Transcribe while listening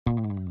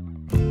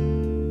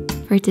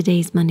For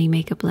today's Monday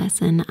makeup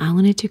lesson, I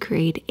wanted to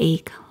create a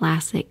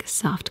classic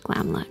soft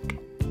glam look.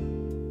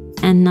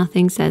 And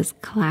nothing says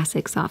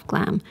classic soft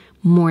glam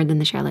more than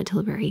the Charlotte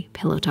Tilbury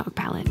Pillow Talk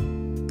palette.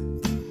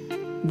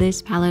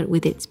 This palette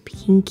with its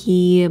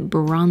pinky,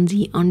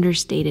 bronzy,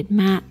 understated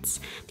mattes,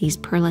 these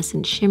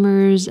pearlescent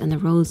shimmers, and the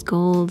rose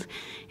gold,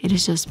 it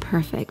is just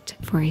perfect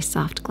for a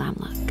soft glam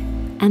look.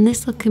 And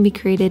this look can be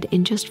created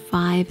in just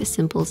 5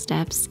 simple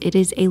steps. It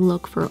is a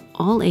look for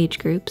all age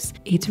groups.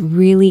 It's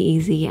really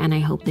easy, and I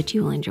hope that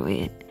you will enjoy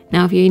it.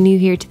 Now, if you're new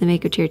here to the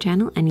Makeup Chair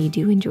channel and you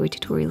do enjoy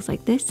tutorials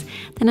like this,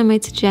 then I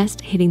might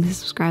suggest hitting the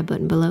subscribe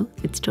button below.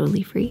 It's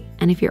totally free.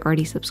 And if you're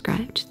already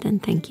subscribed, then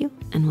thank you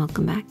and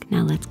welcome back.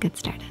 Now let's get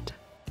started.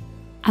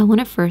 I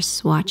want to first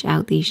swatch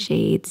out these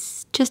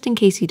shades just in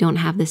case you don't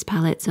have this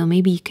palette, so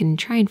maybe you can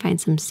try and find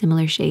some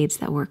similar shades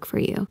that work for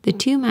you. The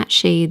 2 matte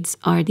shades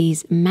are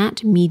these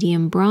matte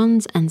medium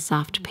bronze and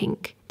soft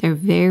pink. They're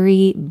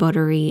very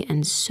buttery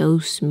and so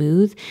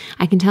smooth.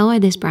 I can tell why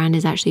this brand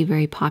is actually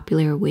very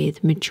popular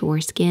with mature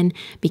skin,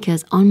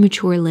 because on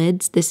mature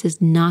lids, this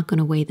is not going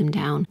to weigh them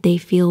down. They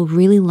feel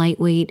really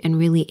lightweight and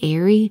really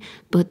airy,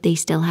 but they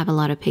still have a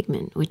lot of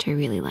pigment, which I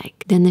really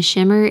like. Then the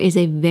shimmer is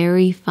a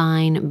very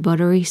fine,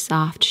 buttery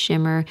soft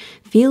shimmer.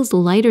 Feels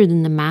lighter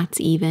than the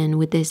mattes even,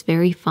 with this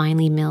very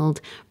finely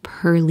milled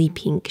pearly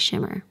pink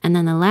shimmer. And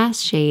then the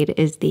last shade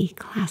is the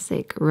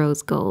classic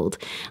rose gold.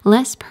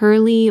 Less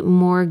pearly,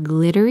 more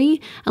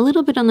glittery, a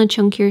little bit on the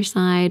chunkier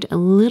side, a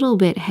little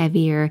bit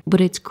heavier,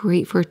 but it's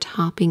great for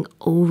topping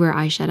over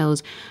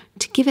eyeshadows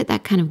to give it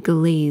that kind of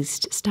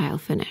glazed style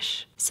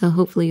finish. So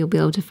hopefully you'll be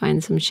able to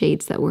find some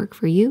shades that work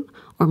for you,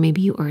 or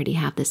maybe you already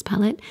have this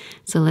palette.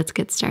 So let's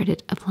get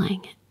started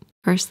applying it.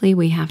 Firstly,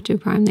 we have to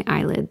prime the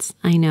eyelids.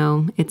 I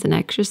know it's an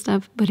extra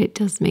step, but it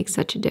does make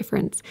such a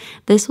difference.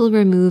 This will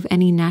remove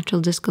any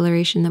natural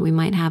discoloration that we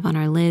might have on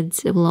our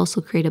lids. It will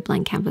also create a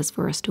blank canvas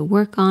for us to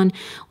work on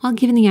while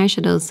giving the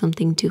eyeshadows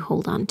something to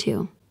hold on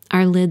to.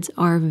 Our lids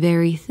are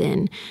very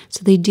thin,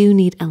 so they do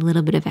need a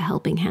little bit of a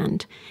helping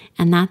hand.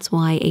 And that's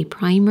why a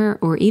primer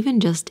or even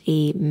just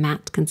a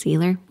matte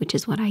concealer, which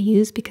is what I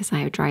use because I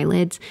have dry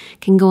lids,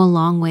 can go a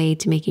long way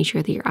to making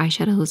sure that your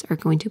eyeshadows are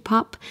going to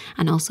pop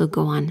and also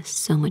go on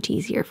so much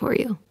easier for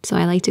you. So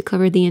I like to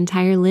cover the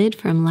entire lid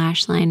from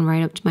lash line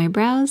right up to my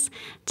brows,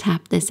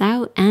 tap this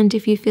out, and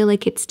if you feel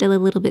like it's still a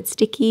little bit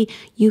sticky,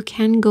 you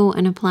can go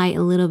and apply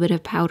a little bit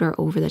of powder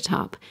over the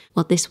top.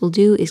 What this will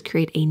do is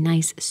create a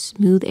nice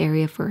smooth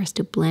area for us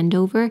to blend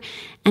over,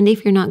 and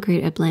if you're not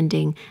great at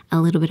blending,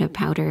 a little bit of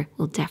powder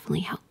will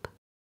definitely help.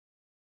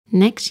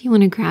 Next, you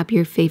want to grab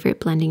your favorite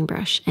blending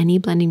brush, any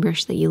blending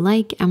brush that you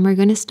like, and we're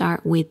going to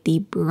start with the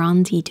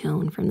bronzy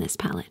tone from this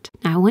palette.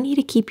 Now I want you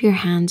to keep your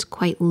hands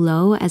quite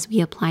low as we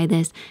apply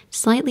this,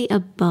 slightly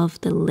above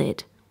the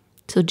lid.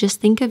 So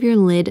just think of your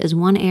lid as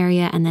one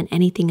area and then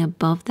anything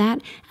above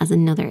that as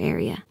another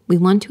area. We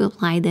want to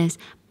apply this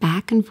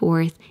back and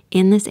forth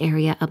in this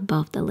area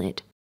above the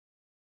lid.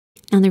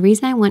 Now the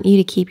reason I want you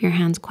to keep your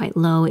hands quite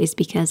low is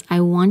because I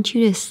want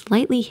you to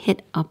slightly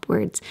hit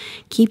upwards.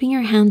 Keeping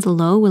your hands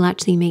low will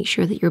actually make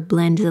sure that your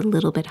blend is a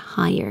little bit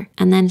higher.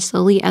 And then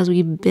slowly as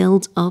we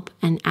build up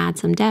and add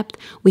some depth,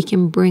 we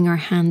can bring our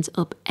hands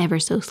up ever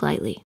so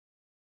slightly.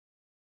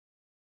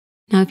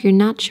 Now, if you're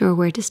not sure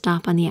where to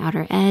stop on the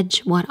outer edge,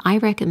 what I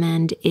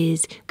recommend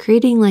is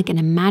creating like an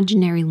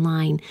imaginary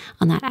line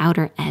on that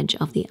outer edge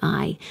of the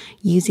eye,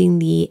 using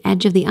the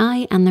edge of the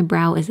eye and the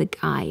brow as a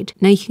guide.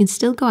 Now, you can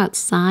still go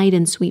outside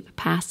and sweep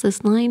past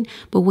this line,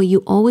 but what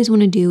you always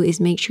want to do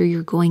is make sure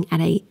you're going at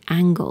an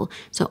angle.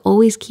 So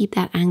always keep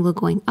that angle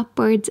going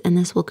upwards, and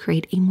this will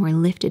create a more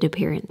lifted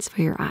appearance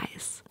for your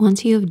eyes.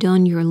 Once you have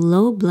done your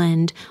low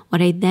blend,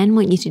 what I then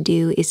want you to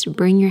do is to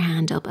bring your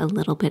hand up a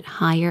little bit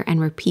higher and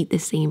repeat the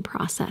same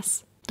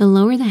process. The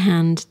lower the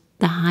hand,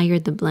 the higher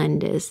the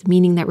blend is,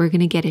 meaning that we're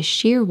going to get a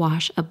sheer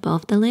wash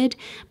above the lid,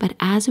 but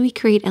as we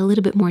create a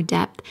little bit more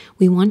depth,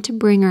 we want to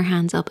bring our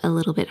hands up a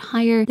little bit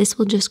higher. This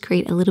will just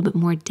create a little bit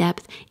more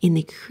depth in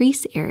the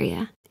crease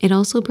area. It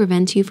also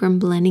prevents you from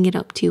blending it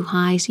up too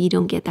high so you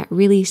don't get that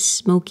really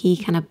smoky,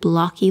 kind of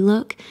blocky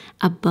look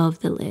above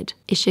the lid.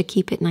 It should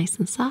keep it nice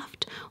and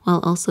soft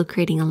while also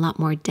creating a lot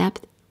more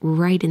depth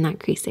right in that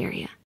crease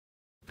area.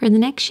 For the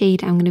next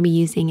shade, I'm going to be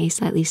using a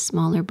slightly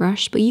smaller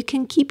brush, but you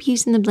can keep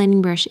using the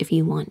blending brush if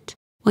you want.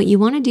 What you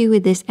want to do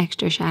with this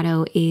extra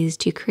shadow is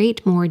to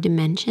create more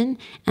dimension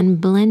and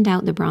blend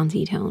out the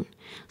bronzy tone.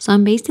 So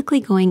I'm basically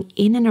going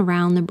in and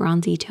around the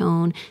bronzy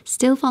tone,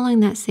 still following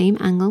that same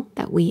angle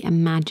that we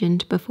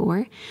imagined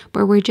before,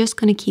 but we're just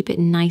going to keep it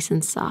nice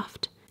and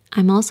soft.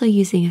 I'm also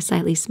using a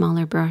slightly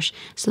smaller brush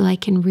so I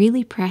can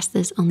really press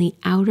this on the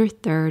outer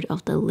third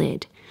of the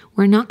lid.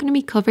 We're not going to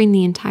be covering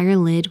the entire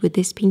lid with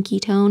this pinky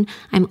tone.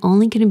 I'm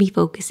only going to be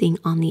focusing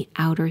on the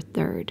outer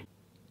third.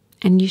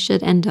 And you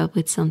should end up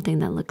with something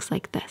that looks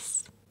like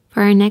this.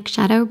 For our next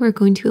shadow, we're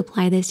going to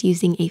apply this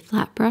using a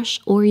flat brush,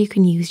 or you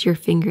can use your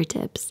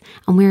fingertips.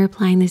 And we're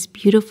applying this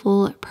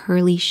beautiful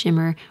pearly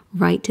shimmer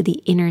right to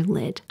the inner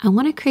lid. I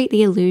want to create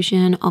the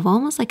illusion of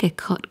almost like a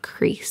cut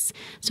crease.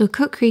 So a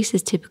cut crease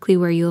is typically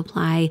where you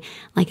apply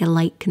like a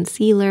light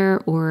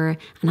concealer or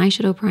an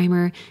eyeshadow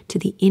primer to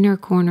the inner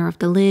corner of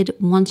the lid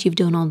once you've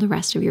done all the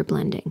rest of your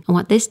blending. And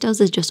what this does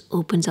is just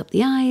opens up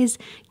the eyes,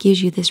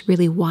 gives you this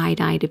really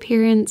wide-eyed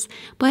appearance.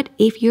 But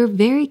if you're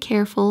very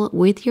careful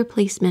with your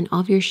placement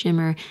of your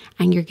shimmer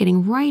and you're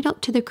getting right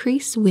up to the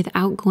crease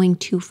without going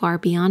too far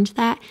beyond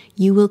that,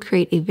 you will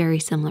create a very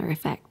similar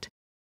effect.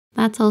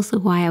 That's also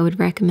why I would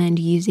recommend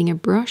using a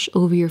brush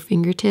over your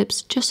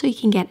fingertips just so you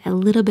can get a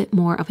little bit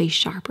more of a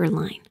sharper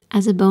line.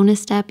 As a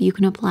bonus step, you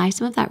can apply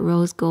some of that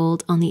rose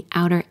gold on the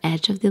outer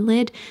edge of the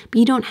lid, but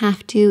you don't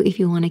have to if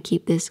you want to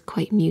keep this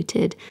quite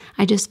muted.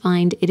 I just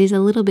find it is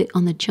a little bit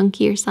on the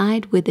chunkier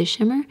side with the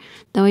shimmer,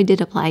 though I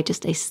did apply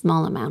just a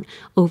small amount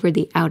over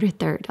the outer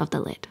third of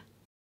the lid.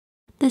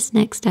 This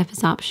next step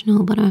is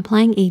optional, but I'm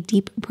applying a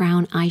deep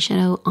brown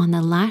eyeshadow on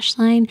the lash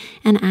line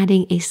and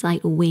adding a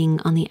slight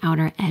wing on the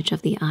outer edge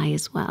of the eye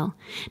as well.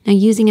 Now,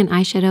 using an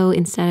eyeshadow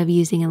instead of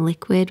using a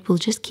liquid will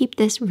just keep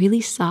this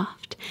really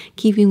soft,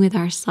 keeping with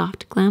our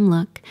soft glam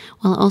look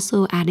while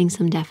also adding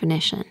some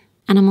definition.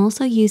 And I'm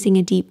also using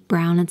a deep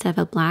brown instead of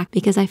a black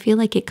because I feel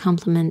like it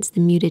complements the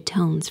muted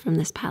tones from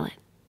this palette.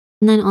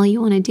 And then all you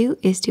want to do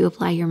is to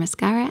apply your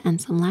mascara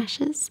and some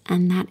lashes,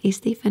 and that is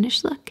the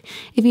finished look.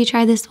 If you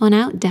try this one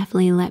out,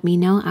 definitely let me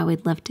know. I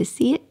would love to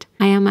see it.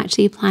 I am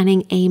actually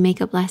planning a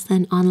makeup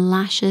lesson on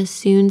lashes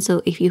soon,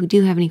 so if you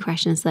do have any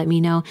questions, let me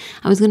know.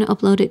 I was going to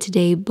upload it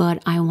today,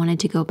 but I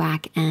wanted to go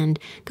back and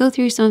go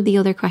through some of the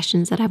other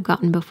questions that I've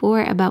gotten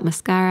before about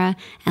mascara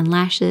and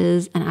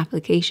lashes and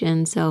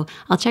application. So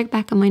I'll check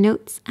back on my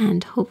notes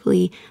and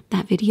hopefully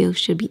that video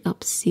should be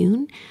up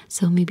soon.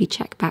 So maybe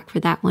check back for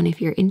that one if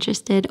you're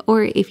interested,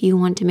 or if you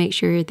want to make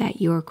sure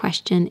that your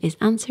question is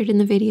answered in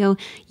the video,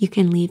 you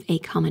can leave a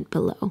comment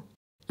below.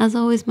 As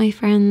always, my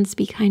friends,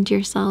 be kind to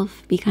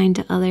yourself, be kind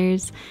to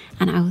others,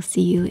 and I will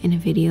see you in a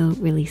video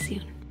really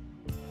soon.